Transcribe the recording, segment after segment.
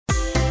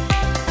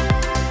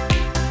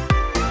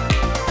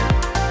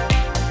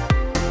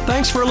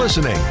Thanks for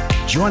listening.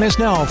 Join us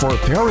now for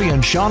Perry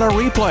and Shauna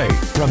Replay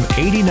from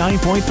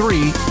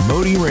 89.3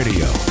 Moody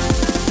Radio.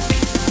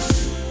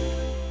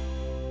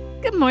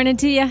 Good morning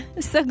to you.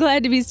 So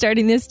glad to be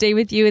starting this day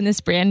with you and this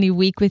brand new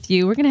week with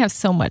you. We're going to have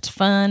so much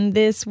fun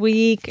this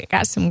week.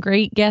 Got some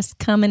great guests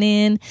coming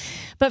in.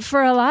 But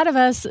for a lot of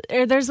us,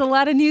 there's a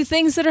lot of new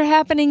things that are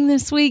happening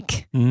this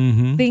week.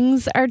 Mm-hmm.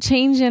 Things are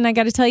changing. I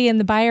got to tell you, in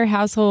the Byer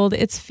household,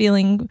 it's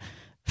feeling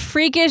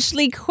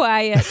freakishly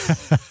quiet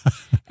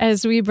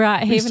as we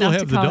brought Haven off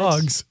to college. We still have the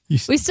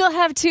dogs. We still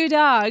have 2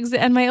 dogs,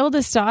 and my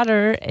oldest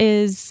daughter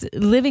is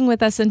living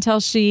with us until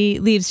she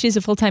leaves. She's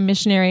a full-time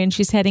missionary, and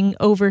she's heading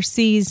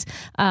overseas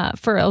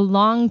for a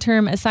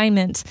long-term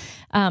assignment.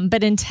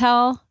 But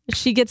until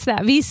she gets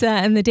that visa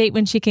and the date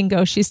when she can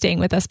go, she's staying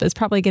with us, but it's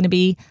probably going to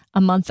be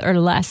a month or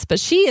less. But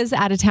she is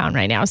out of town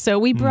right now. So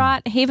we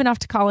brought Haven off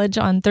to college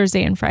on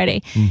Thursday and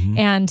Friday,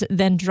 and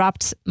then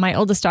dropped my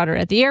oldest daughter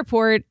at the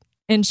airport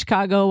in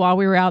Chicago while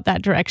we were out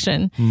that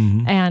direction.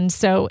 And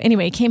so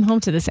anyway, came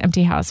home to this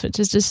empty house, which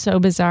is just so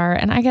bizarre.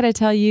 And I got to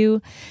tell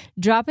you,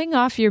 dropping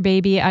off your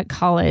baby at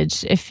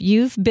college, if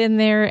you've been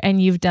there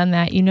and you've done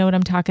that, you know what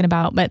I'm talking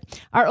about. But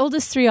our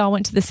oldest 3 all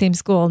went to the same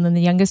school, and then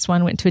the youngest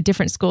one went to a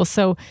different school.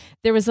 So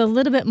there was a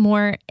little bit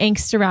more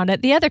angst around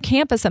it. The other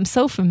campus I'm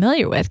so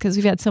familiar with because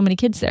we've had so many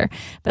kids there,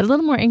 but a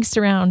little more angst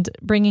around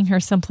bringing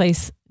her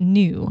someplace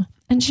new.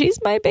 And she's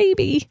my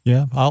baby.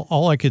 Yeah.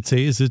 All I could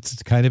say is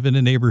it's kind of in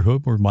a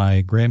neighborhood where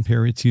my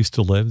grandparents used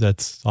to live.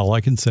 That's all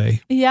I can say.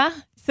 Yeah.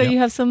 So you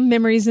have some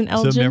memories in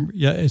Elgin?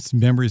 It's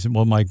memories.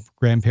 Well, my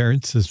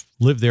grandparents has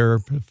lived there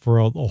for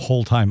a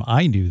whole time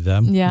I knew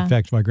them. Yeah. In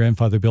fact, my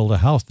grandfather built a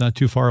house not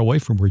too far away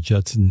from where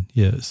Judson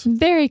is.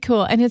 Very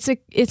cool. And it's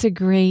a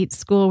great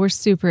school. We're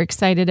super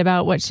excited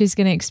about what she's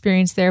going to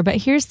experience there. But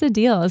here's the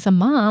deal. As a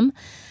mom,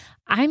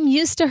 I'm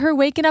used to her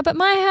waking up at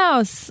my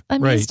house.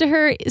 I'm used to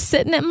her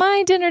sitting at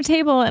my dinner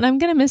table, and I'm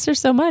going to miss her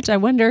so much. I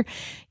wonder,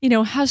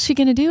 how's she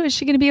going to do? Is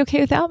she going to be okay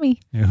without me?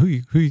 Yeah, who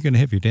are you going to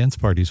have your dance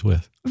parties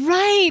with?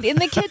 Right. In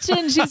the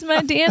kitchen. She's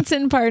my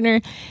dancing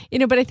partner.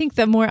 But I think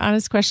the more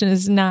honest question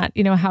is not,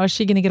 how is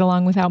she going to get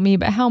along without me,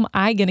 but how am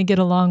I going to get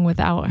along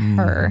without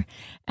her?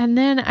 And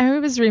then I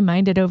was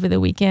reminded over the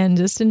weekend,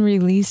 just in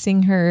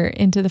releasing her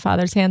into the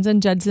Father's hands,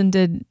 and Judson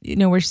did,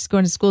 where she's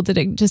going to school,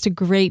 did just a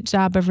great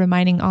job of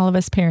reminding all of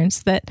us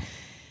parents that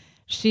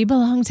she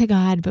belonged to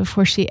God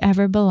before she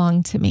ever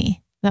belonged to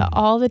me. That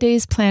all the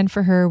days planned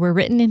for her were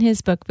written in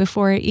his book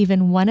before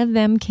even one of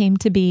them came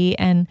to be.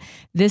 And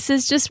this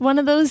is just one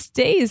of those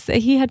days that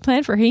he had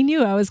planned for her. He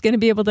knew I was going to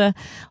be able to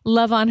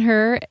love on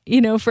her,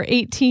 for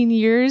 18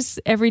 years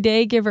every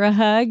day, give her a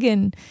hug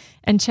and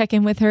check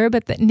in with her.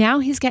 But now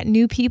he's got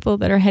new people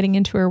that are heading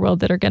into her world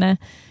that are going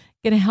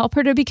to help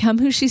her to become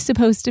who she's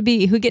supposed to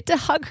be, who get to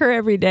hug her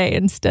every day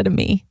instead of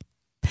me.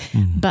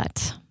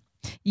 But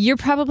you're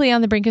probably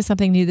on the brink of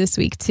something new this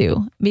week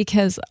too,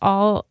 because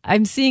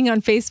I'm seeing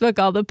on Facebook,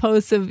 all the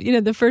posts of,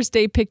 the first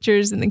day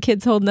pictures and the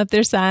kids holding up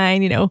their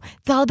sign,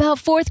 it's all about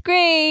 4th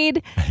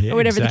grade or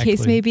whatever the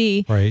case may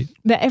be. Right.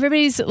 But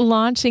everybody's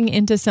launching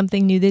into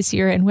something new this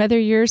year. And whether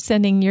you're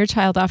sending your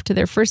child off to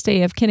their first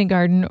day of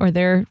kindergarten or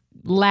their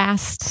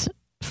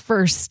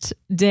first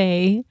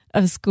day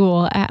of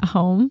school at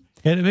home.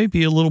 And it may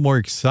be a little more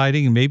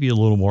exciting and maybe a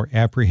little more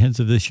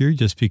apprehensive this year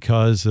just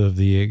because of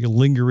the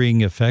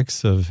lingering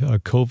effects of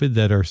COVID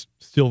that are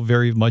still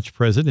very much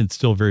present and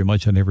still very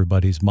much on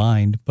everybody's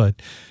mind.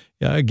 But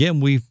again,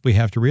 we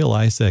have to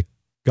realize that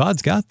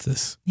God's got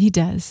this. He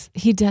does.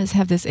 He does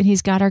have this. And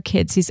he's got our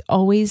kids. He's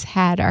always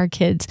had our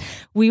kids.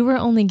 We were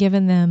only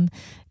given them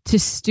to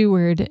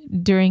steward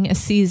during a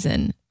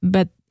season,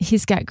 but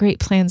he's got great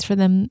plans for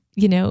them,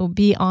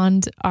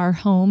 beyond our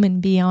home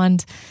and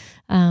beyond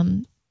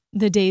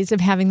the days of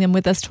having them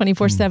with us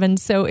 24/7.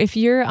 So if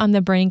you're on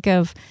the brink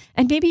of,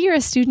 and maybe you're a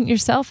student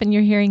yourself and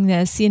you're hearing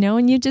this,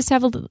 and you just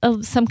have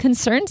some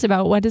concerns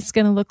about what it's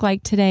going to look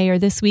like today or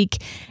this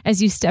week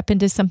as you step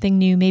into something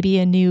new, maybe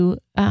a new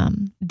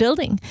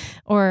building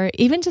or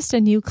even just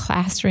a new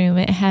classroom.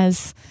 It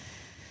has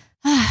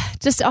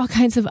just all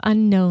kinds of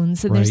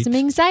unknowns, and there's some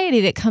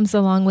anxiety that comes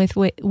along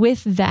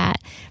with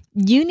that.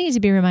 You need to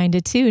be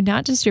reminded too,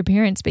 not just your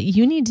parents, but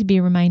you need to be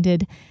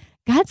reminded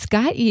God's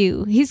got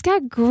you. He's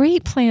got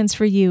great plans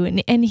for you.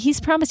 And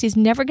he's promised he's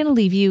never going to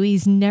leave you.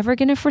 He's never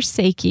going to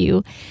forsake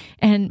you.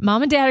 And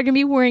mom and dad are going to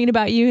be worrying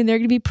about you, and they're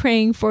going to be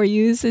praying for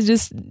you. So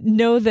just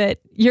know that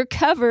you're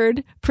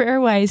covered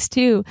prayer-wise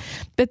too.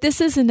 But this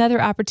is another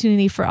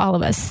opportunity for all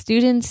of us,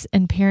 students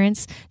and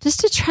parents, just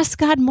to trust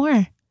God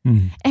more.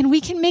 And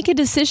we can make a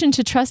decision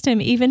to trust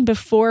him even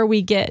before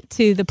we get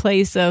to the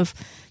place of,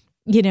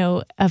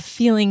 of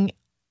feeling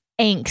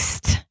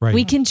angst.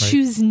 We can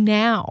choose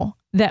now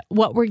that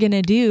what we're going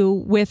to do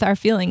with our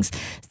feelings.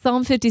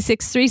 Psalm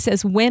 56:3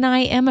 says, when I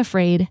am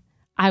afraid,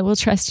 I will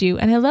trust you.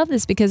 And I love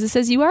this because it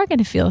says you are going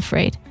to feel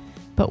afraid.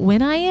 But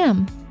when I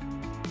am,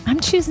 I'm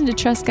choosing to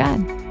trust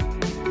God.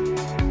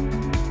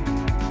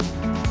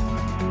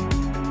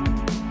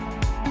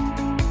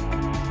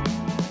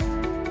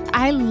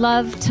 I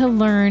love to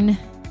learn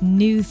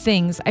new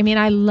things. I mean,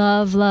 I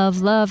love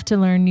to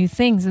learn new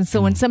things. And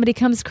so when somebody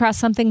comes across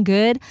something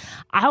good,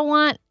 I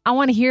want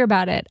to hear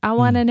about it. I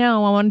want to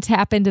know. I want to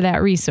tap into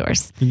that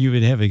resource. And you've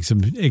been having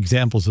some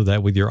examples of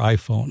that with your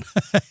iPhone.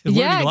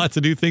 Learning lots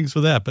of new things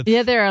with that. But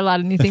yeah, there are a lot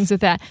of new things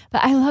with that.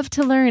 But I love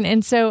to learn.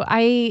 And so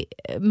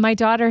my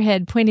daughter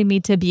had pointed me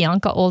to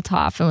Bianca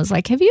Olthoff and was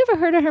like, have you ever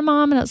heard of her,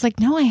 Mom? And I was like,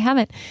 no, I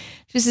haven't.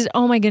 She says,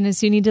 oh my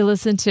goodness, you need to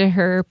listen to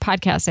her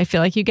podcast. I feel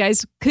like you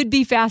guys could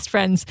be fast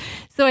friends.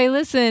 So I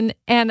listened,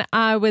 and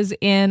I was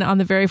in on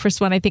the very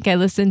first one. I think I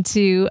listened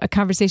to a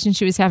conversation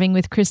she was having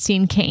with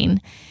Christine Kane,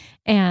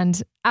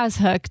 and I was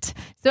hooked.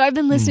 So I've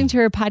been listening to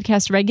her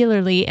podcast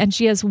regularly, and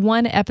she has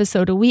one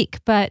episode a week.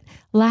 But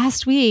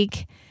last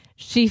week,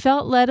 she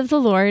felt led of the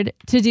Lord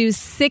to do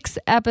 6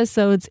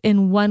 episodes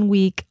in 1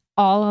 week,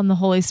 all on the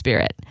Holy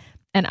Spirit.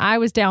 And I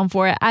was down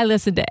for it. I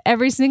listened to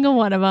every single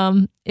one of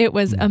them. It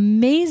was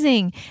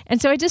amazing.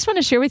 And so I just want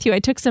to share with you, I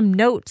took some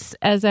notes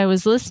as I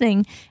was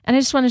listening, and I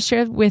just want to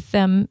share with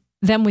them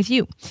with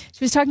you.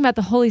 She was talking about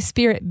the Holy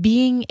Spirit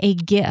being a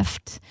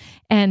gift,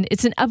 and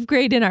it's an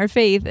upgrade in our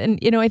faith. And,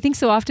 I think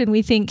so often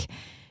we think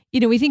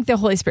the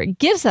Holy Spirit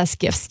gives us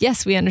gifts.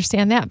 Yes, we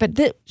understand that.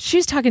 But she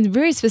was talking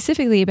very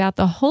specifically about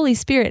the Holy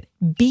Spirit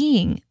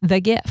being the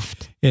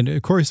gift. And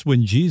of course,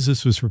 when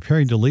Jesus was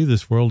preparing to leave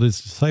this world,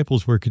 his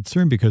disciples were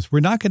concerned because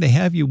we're not going to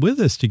have you with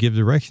us to give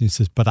direction. He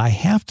says, but I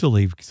have to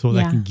leave so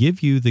that I can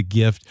give you the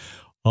gift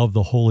of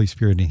the Holy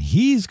Spirit. And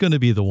he's going to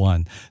be the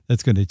one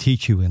that's going to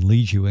teach you and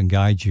lead you and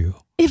guide you.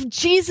 If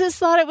Jesus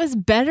thought it was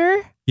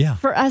better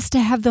for us to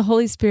have the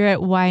Holy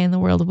Spirit, why in the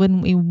world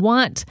wouldn't we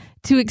want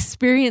to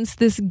experience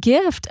this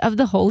gift of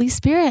the Holy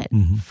Spirit?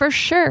 For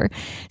sure.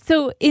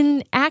 So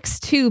in Acts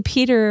 2,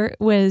 Peter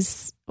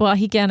was,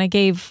 he kind of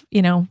gave,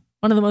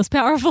 one of the most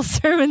powerful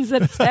sermons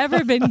that's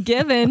ever been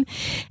given.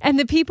 And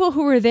the people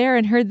who were there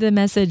and heard the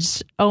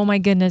message, oh my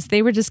goodness,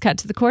 they were just cut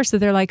to the core. So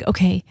they're like,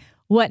 okay,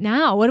 what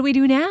now? What do we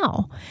do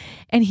now?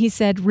 And he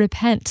said,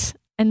 repent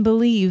and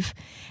believe,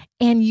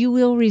 and you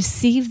will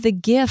receive the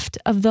gift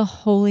of the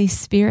Holy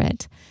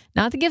Spirit.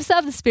 Not the gifts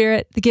of the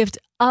Spirit, the gift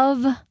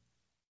of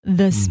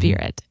the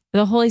Spirit.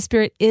 The Holy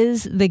Spirit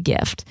is the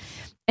gift,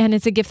 and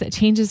it's a gift that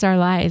changes our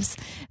lives.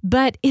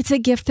 But it's a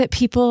gift that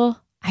people,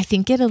 I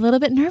think, get a little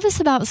bit nervous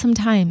about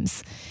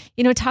sometimes.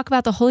 Talk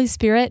about the Holy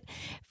Spirit,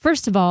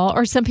 first of all,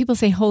 or some people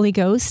say Holy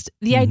Ghost.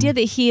 The idea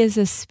that he is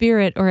a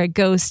spirit or a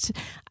ghost,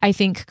 I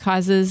think,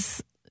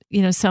 causes,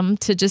 some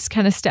to just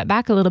kind of step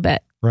back a little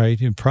bit. Right.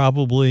 And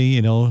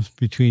probably,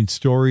 between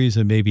stories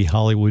and maybe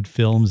Hollywood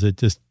films, it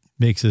just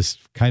makes us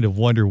kind of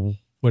wonder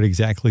what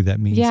exactly that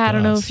means. Yeah, I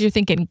don't know if you're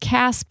thinking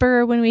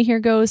Casper when we hear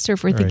ghost, or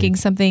if we're thinking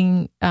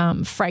something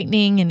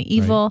frightening and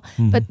evil.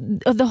 But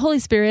the Holy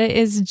Spirit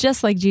is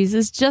just like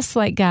Jesus, just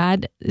like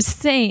God,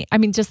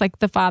 just like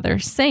the Father,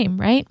 same,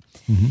 right?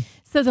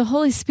 So the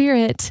Holy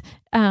Spirit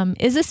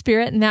is a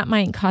spirit, and that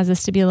might cause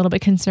us to be a little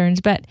bit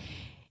concerned. But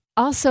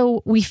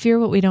also, we fear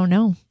what we don't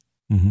know.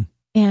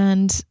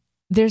 And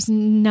there's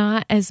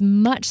not as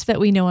much that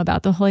we know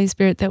about the Holy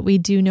Spirit that we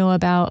do know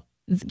about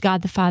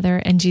God the Father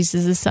and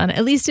Jesus the Son.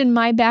 At least in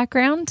my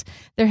background,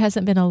 there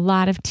hasn't been a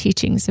lot of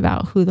teachings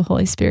about who the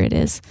Holy Spirit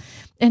is.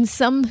 And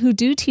some who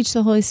do teach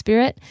the Holy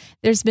Spirit,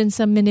 there's been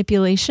some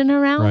manipulation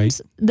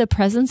around the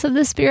presence of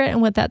the Spirit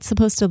and what that's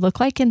supposed to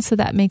look like. And so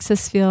that makes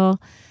us feel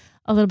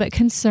a little bit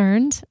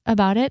concerned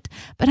about it.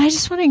 But I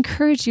just want to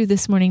encourage you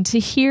this morning to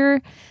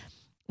hear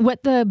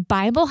what the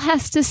Bible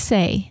has to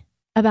say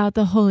about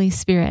the Holy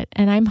Spirit.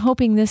 And I'm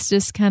hoping this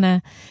just kind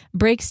of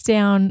breaks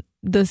down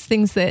those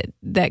things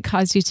that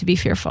cause you to be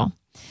fearful.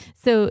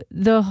 So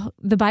the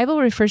Bible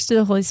refers to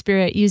the Holy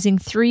Spirit using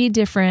 3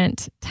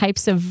 different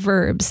types of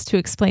verbs to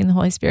explain the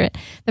Holy Spirit.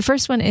 The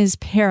first one is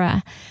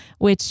para,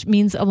 which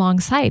means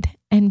alongside.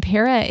 And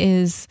para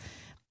is,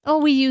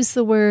 we use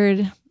the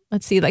word,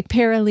 like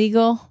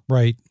paralegal.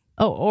 Right.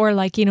 Or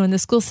like, in the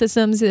school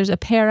systems, there's a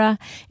para.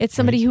 It's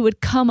somebody who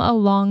would come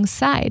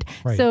alongside.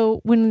 Right.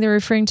 So when they're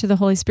referring to the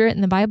Holy Spirit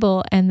in the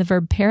Bible and the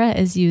verb para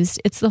is used,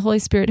 it's the Holy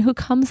Spirit who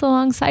comes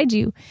alongside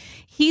you.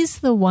 He's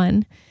the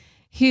one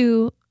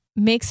who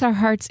makes our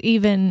hearts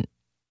even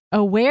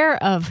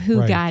aware of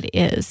who God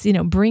is,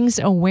 brings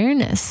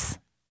awareness.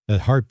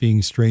 That heart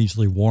being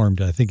strangely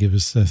warmed. I think it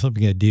was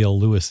something that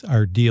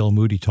D.L.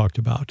 Moody talked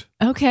about.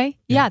 Okay.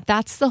 Yeah,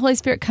 that's the Holy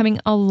Spirit coming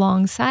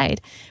alongside.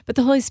 But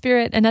the Holy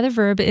Spirit, another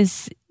verb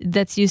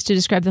that's used to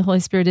describe the Holy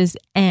Spirit is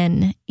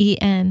en,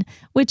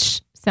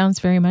 which sounds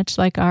very much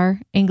like our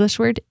English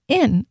word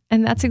in.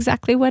 And that's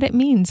exactly what it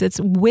means. It's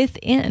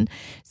within.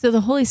 So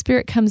the Holy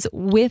Spirit comes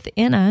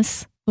within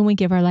us when we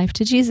give our life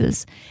to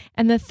Jesus.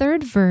 And the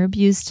third verb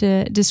used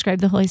to describe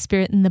the Holy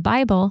Spirit in the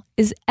Bible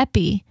is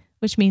epi,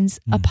 which means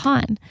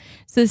upon.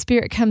 So the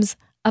Spirit comes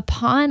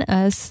upon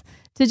us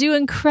to do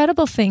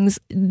incredible things.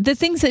 The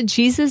things that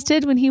Jesus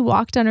did when he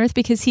walked on earth,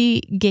 because he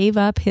gave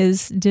up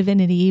his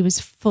divinity. He was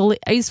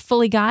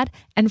fully God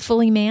and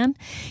fully man.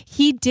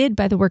 He did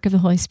by the work of the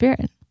Holy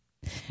Spirit.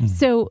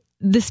 So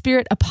the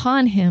Spirit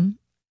upon him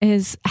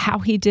is how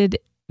he did,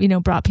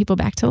 brought people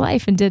back to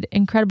life and did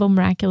incredible,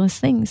 miraculous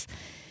things.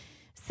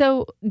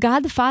 So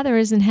God the Father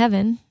is in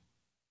heaven.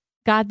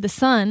 God the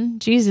Son,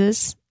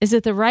 Jesus, is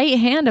at the right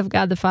hand of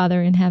God the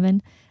Father in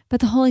heaven. But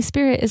the Holy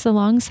Spirit is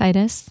alongside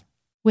us,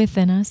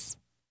 within us,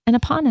 and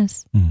upon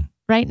us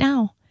right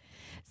now.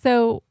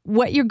 So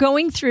what you're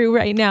going through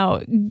right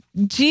now,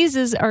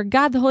 Jesus or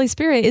God, the Holy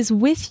Spirit, is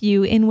with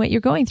you in what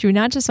you're going through,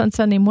 not just on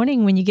Sunday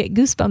morning when you get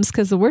goosebumps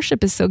because the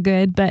worship is so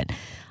good, but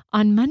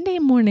on Monday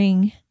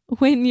morning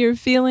when you're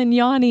feeling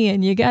yawny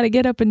and you got to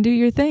get up and do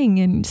your thing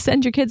and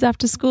send your kids off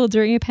to school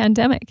during a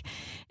pandemic.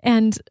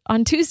 And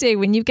on Tuesday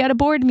when you've got a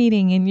board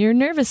meeting and you're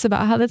nervous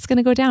about how that's going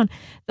to go down,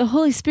 the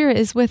Holy Spirit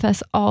is with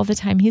us all the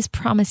time. He's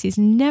promised He's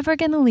never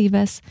going to leave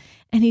us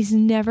and He's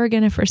never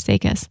going to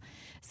forsake us.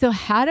 So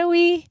how do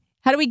we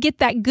get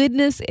that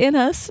goodness in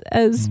us,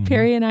 as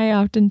Perry and I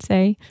often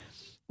say?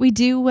 We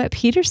do what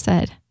Peter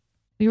said.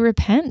 We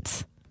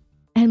repent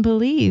and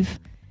believe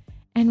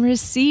and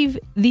receive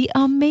the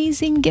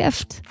amazing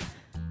gift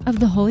of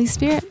the Holy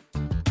Spirit.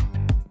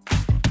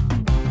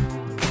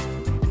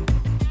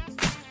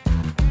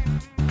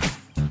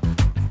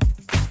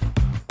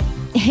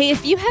 Hey,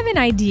 if you have an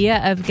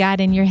idea of God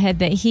in your head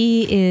that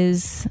He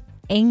is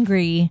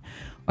angry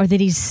or that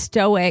He's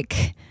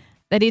stoic,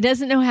 that He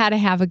doesn't know how to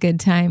have a good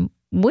time,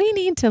 we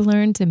need to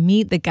learn to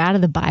meet the God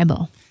of the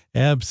Bible.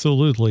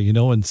 Absolutely. You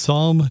know, in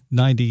Psalm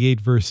 98,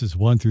 verses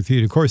 1 through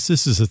 3, of course,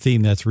 this is a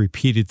theme that's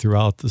repeated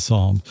throughout the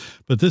Psalms,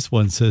 but this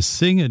one says,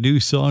 "Sing a new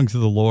song to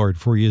the Lord,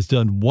 for He has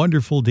done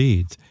wonderful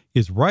deeds.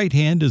 His right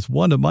hand has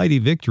won a mighty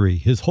victory.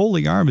 His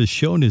holy arm has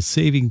shown His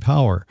saving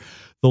power.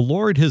 The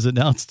Lord has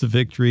announced the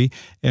victory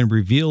and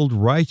revealed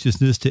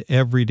righteousness to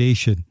every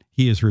nation.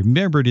 He has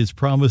remembered His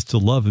promise to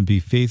love and be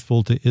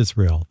faithful to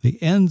Israel.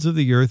 The ends of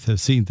the earth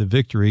have seen the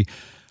victory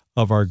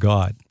of our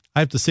God." I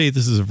have to say,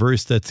 this is a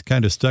verse that's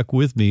kind of stuck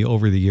with me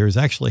over the years.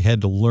 I actually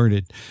had to learn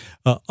it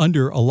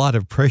under a lot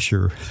of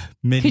pressure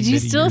many Could you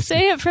still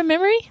say it from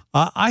memory?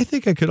 I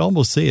think I could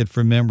almost say it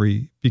from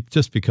memory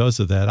just because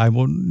of that. I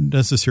won't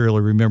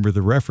necessarily remember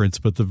the reference,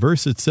 but the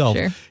verse itself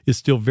is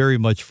still very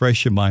much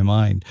fresh in my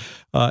mind.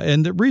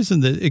 And the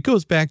reason that it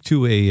goes back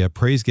to a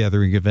praise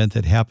gathering event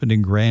that happened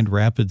in Grand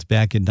Rapids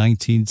back in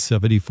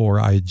 1974.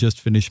 I had just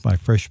finished my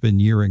freshman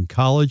year in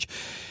college.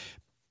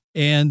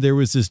 And there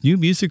was this new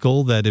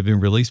musical that had been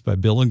released by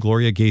Bill and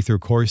Gloria Gaither.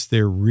 Of course,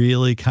 they're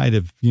really kind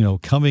of,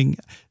 coming,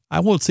 I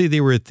won't say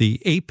they were at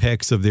the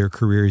apex of their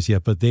careers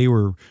yet, but they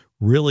were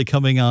really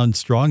coming on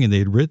strong. And they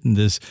had written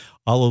this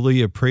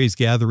Hallelujah Praise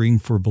Gathering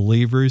for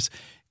Believers,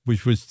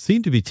 which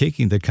seemed to be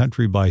taking the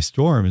country by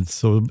storm. And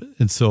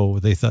so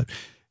they thought,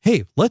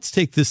 hey, let's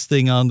take this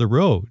thing on the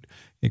road.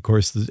 Of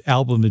course, the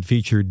album had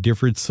featured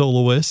different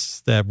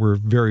soloists that were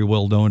very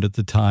well known at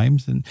the time.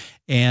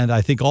 And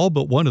I think all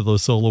but one of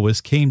those soloists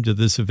came to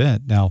this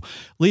event. Now,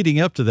 leading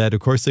up to that, of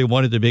course, they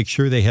wanted to make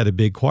sure they had a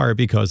big choir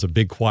because a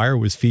big choir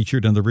was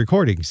featured on the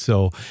recording.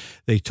 So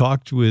they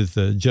talked with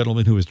a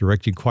gentleman who was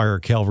directing choir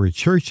at Calvary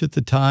Church at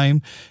the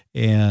time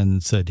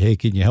and said, hey,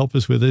 can you help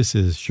us with this?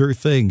 Is sure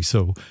thing.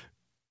 So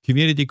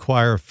community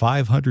choir,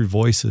 500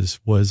 voices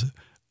was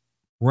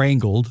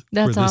wrangled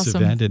for this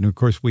event. And of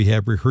course, we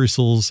have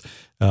rehearsals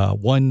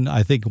one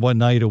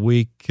night a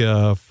week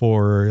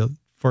for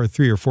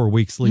 3 or 4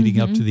 weeks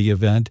leading up to the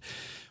event.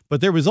 But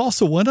there was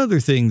also one other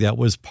thing that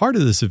was part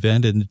of this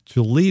event, and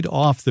to lead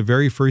off the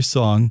very first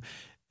song,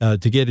 to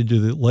get into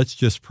the Let's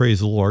Just Praise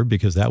the Lord,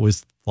 because that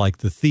was like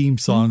the theme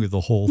song of the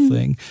whole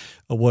thing,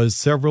 was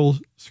several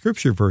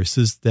scripture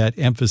verses that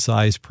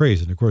emphasize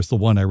praise. And of course, the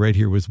one I read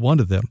here was one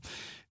of them.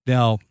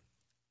 Now,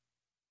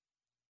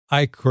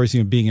 I, of course,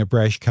 being a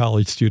brash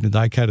college student,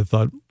 I kind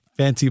of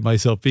fancied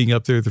myself being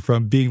up there at the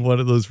front, being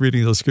one of those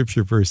reading those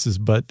scripture verses,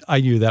 but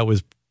I knew that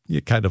was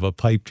kind of a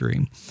pipe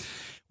dream.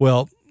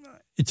 Well,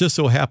 it just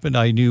so happened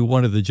I knew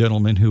one of the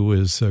gentlemen who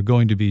was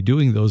going to be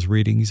doing those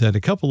readings, and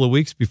a couple of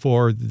weeks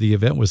before the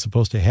event was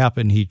supposed to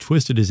happen, he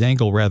twisted his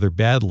ankle rather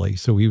badly,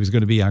 so he was going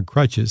to be on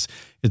crutches.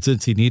 And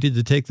since he needed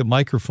to take the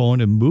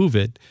microphone and move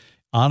it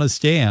on a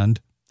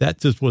stand, that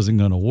just wasn't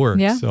going to work.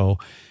 Yeah. So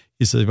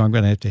he said, I'm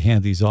going to have to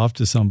hand these off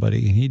to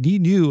somebody. And he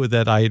knew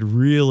that I had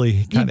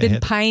really kind of been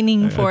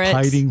pining for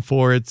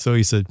it. So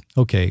he said,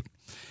 okay,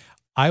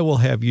 I will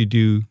have you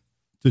do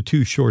the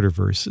 2 shorter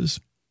verses,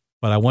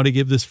 but I want to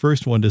give this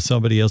first one to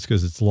somebody else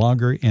because it's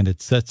longer and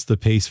it sets the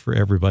pace for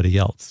everybody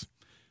else.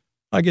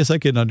 I guess I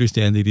can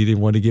understand that he didn't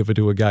want to give it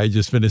to a guy who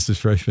just finished his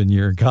freshman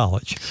year in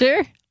college.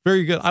 Sure.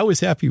 Very good. I was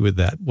happy with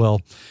that.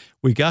 Well,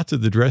 we got to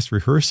the dress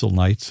rehearsal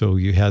night, so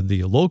you had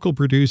the local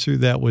producer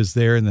that was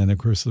there, and then, of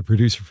course, the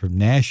producer from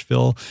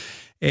Nashville.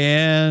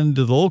 And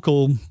the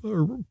local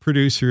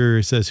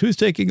producer says, who's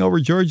taking over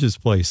George's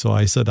place? So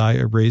I said, I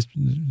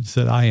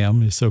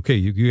am. It's okay.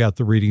 You got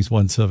the readings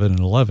 1, 7, and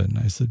 11.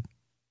 I said,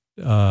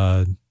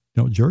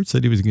 no, George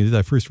said he was going to do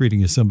that first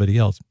reading as somebody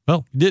else.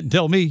 Well, he didn't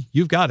tell me.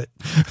 You've got it.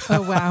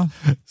 Oh, wow.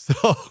 So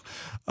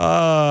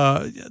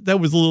that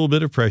was a little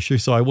bit of pressure.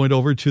 So I went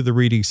over to the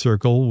reading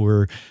circle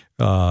where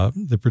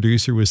the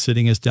producer was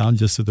sitting us down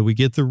just so that we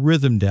get the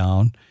rhythm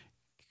down,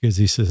 because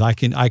he says, I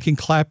can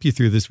clap you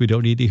through this. We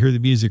don't need to hear the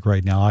music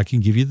right now. I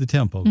can give you the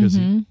tempo, because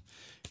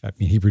I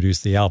mean, he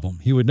produced the album.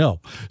 He would know.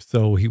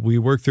 So we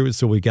worked through it,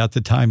 so we got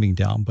the timing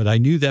down. But I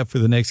knew that for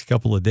the next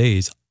couple of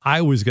days,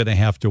 I was going to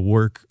have to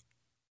work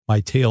my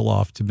tail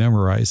off to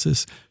memorize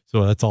this.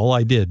 So that's all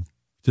I did.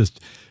 Just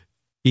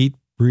eat,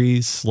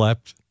 breathe,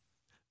 slept,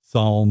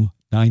 Psalm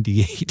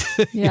 98.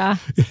 Yeah.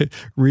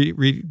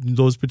 read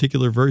those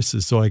particular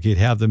verses so I could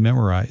have them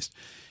memorized.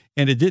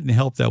 And it didn't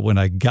help that when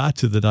I got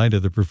to the night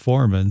of the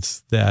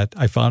performance that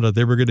I found out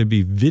they were going to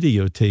be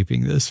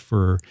videotaping this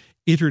for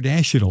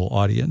international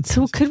audiences.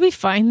 So could we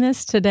find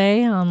this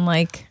today on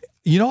like...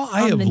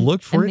 I have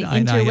looked for it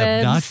and I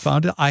have not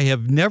found it. I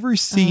have never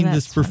seen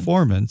this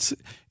performance.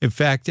 In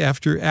fact,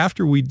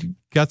 after we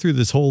got through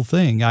this whole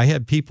thing, I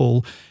had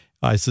people,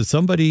 so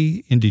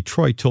somebody in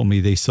Detroit told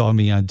me they saw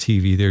me on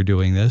TV. They're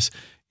doing this.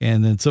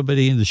 And then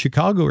somebody in the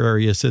Chicago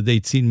area said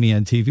they'd seen me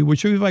on TV,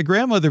 which made my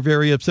grandmother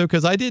very upset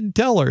because I didn't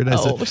tell her. And I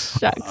said,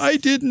 shucks. I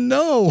didn't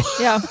know.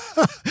 Yeah.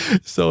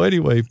 So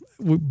anyway,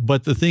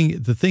 but the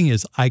thing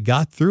is, I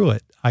got through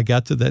it. I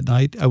got to that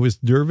night. I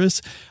was nervous.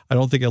 I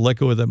don't think I let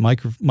go of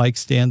that mic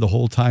stand the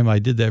whole time I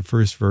did that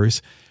first verse,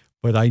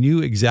 but I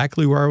knew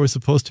exactly where I was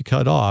supposed to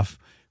cut off,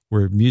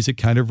 where music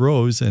kind of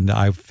rose, and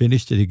I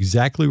finished it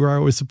exactly where I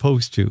was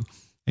supposed to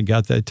and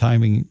got that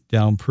timing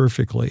down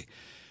perfectly.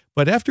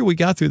 But after we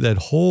got through that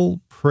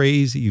whole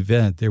praise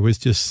event, there was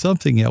just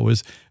something it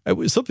was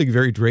something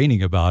very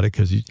draining about it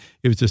because it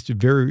was just a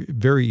very,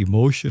 very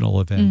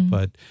emotional event.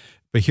 But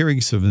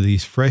hearing some of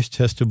these fresh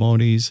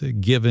testimonies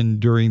given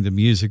during the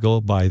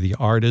musical by the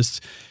artists.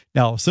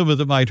 Now, some of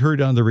them I'd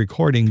heard on the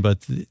recording,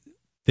 but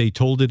they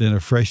told it in a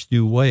fresh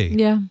new way.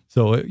 Yeah.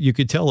 So you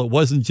could tell it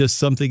wasn't just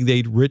something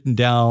they'd written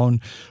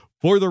down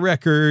for the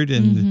record,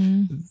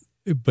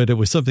 but it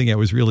was something that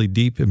was really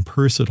deep and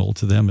personal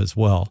to them as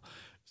well.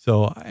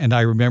 So, and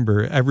I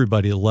remember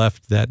everybody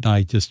left that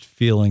night just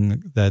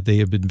feeling that they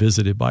had been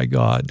visited by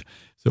God.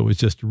 So it was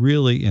just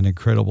really an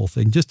incredible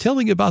thing. Just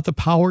telling about the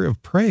power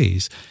of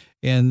praise.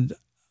 And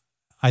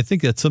I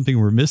think that's something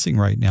we're missing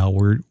right now.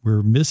 We're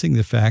missing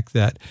the fact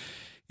that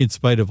in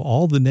spite of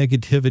all the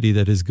negativity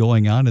that is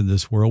going on in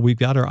this world, we've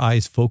got our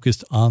eyes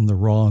focused on the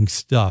wrong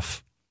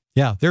stuff.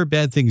 Yeah, there are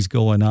bad things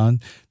going on.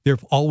 There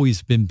have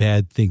always been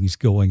bad things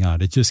going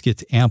on. It just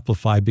gets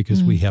amplified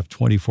because we have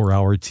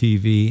 24-hour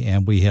TV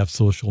and we have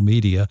social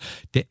media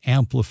to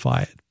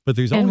amplify it. But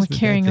there's always we're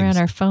carrying around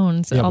our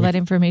phones. All that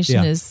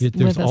information is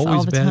with us all the time. There's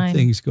always bad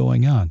things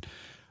going on.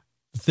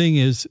 The thing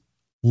is,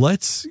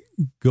 let's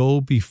go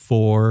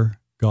before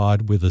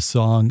God with a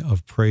song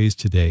of praise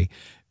today.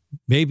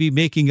 Maybe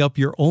making up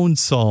your own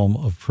psalm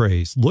of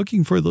praise,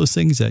 looking for those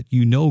things that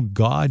you know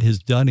God has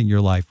done in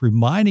your life,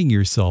 reminding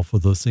yourself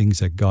of those things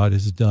that God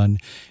has done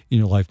in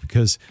your life,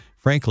 because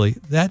frankly,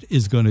 that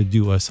is going to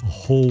do us a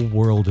whole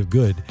world of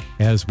good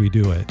as we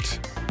do it.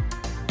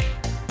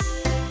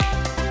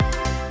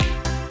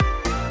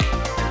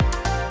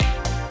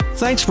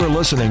 Thanks for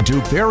listening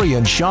to Perry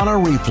and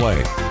Shauna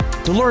Replay.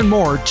 To learn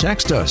more,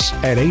 text us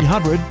at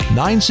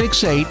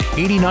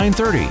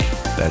 800-968-8930.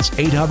 That's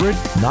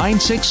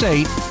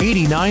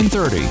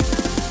 800-968-8930.